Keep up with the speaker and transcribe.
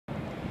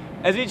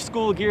As each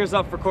school gears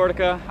up for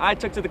Cortaca, I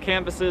took to the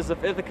campuses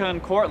of Ithaca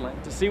and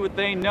Cortland to see what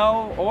they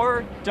know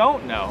or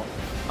don't know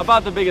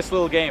about the biggest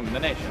little game in the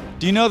nation.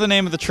 Do you know the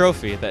name of the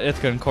trophy that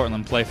Ithaca and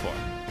Cortland play for?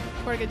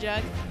 Cortaca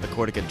Jug. The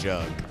Cortaca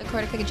Jug. The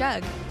Cortaca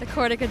Jug. The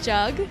Cortaca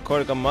Jug.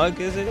 Cortaca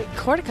Mug, is it?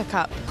 Cortaca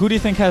Cup. Who do you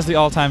think has the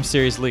all-time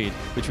series lead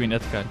between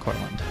Ithaca and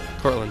Cortland?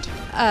 Cortland.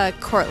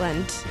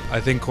 Cortland. I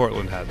think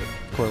Cortland has it.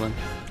 Cortland.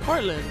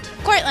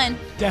 Cortland.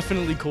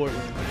 Definitely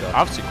Cortland.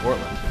 Obviously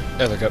Cortland.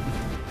 Ithaca.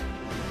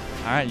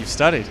 All right, you've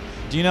studied.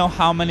 Do you know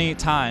how many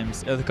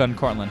times Ithaca and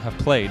Cortland have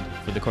played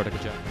for the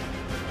Cortaca Jug?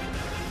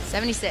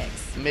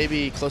 76.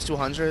 Maybe close to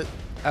 100.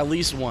 At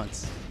least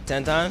once.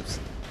 10 times?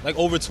 Like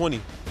over 20.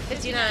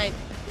 59.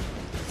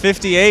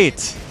 58.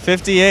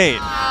 58.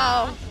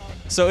 Wow.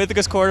 So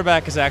Ithaca's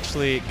quarterback is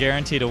actually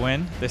guaranteed a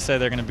win. They say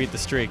they're going to beat the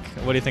streak.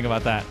 What do you think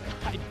about that?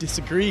 I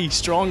disagree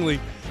strongly.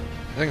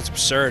 I think it's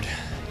absurd.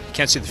 He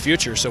can't see the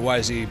future, so why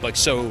is he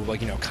so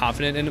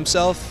confident in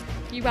himself?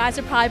 You guys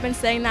have probably been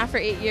saying that for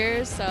 8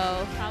 years,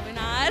 so probably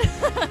not.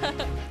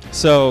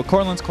 So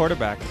Cortland's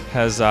quarterback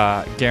has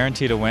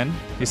guaranteed a win.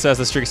 He says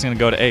the streak's going to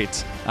go to 8.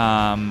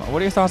 What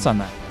are your thoughts on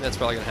that? That's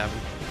probably going to happen.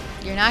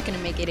 You're not going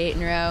to make it 8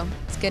 in a row.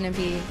 It's going to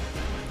be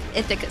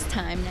Ithaca's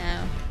time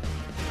now.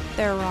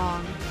 They're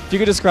wrong. If you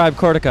could describe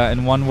Cortaca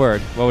in one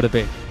word, what would it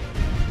be?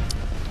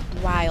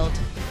 Wild.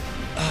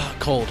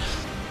 Cold.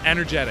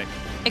 Energetic.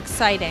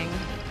 Exciting.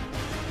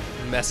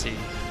 Messy.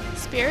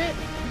 Spirit.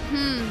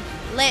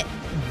 Lit.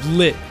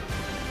 Lit.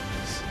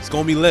 It's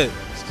gonna be lit.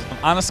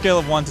 On a scale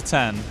of 1 to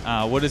 10,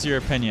 what is your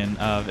opinion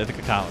of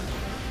Ithaca College?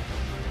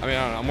 I mean,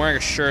 I don't know. I'm wearing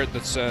a shirt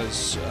that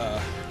says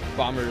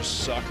Bombers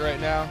suck right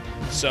now,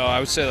 so I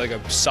would say like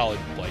a solid,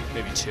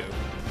 maybe 2.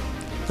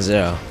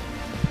 0.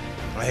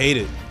 I hate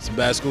it. It's a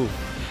bad school.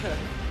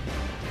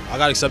 I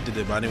got accepted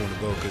there, but I didn't want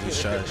to go because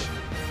it's trash.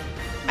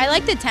 I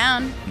like the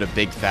town. The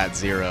big fat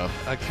 0.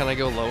 Can I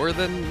go lower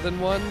than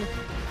 1?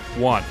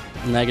 1.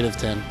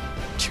 -10.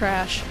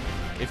 Trash.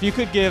 If you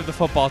could give the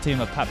football team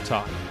a pep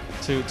talk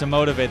to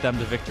motivate them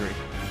to victory,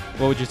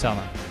 what would you tell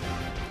them?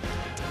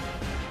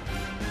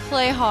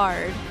 Play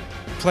hard.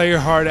 Play your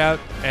heart out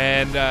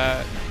and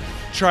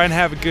try and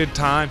have a good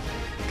time,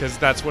 because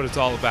that's what it's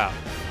all about.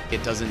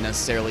 It doesn't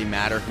necessarily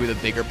matter who the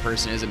bigger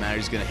person is. It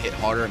matters who's going to hit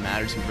harder. It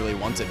matters who really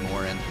wants it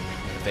more. And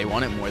if they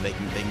want it more, they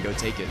can go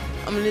take it.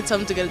 I'm going to tell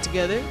them to get it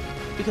together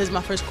because it's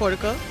my first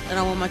Cortaca and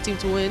I want my team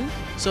to win.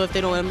 So if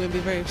they don't win, I'm going to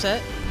be very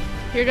upset.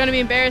 You're going to be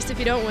embarrassed if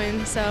you don't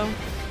win, so.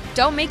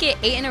 Don't make it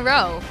 8 in a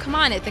row. Come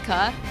on,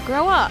 Ithaca.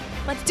 Grow up.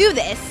 Let's do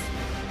this.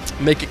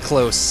 Make it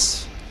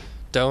close.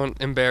 Don't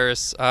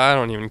embarrass. I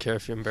don't even care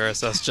if you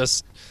embarrass us.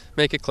 Just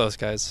make it close,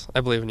 guys.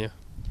 I believe in you.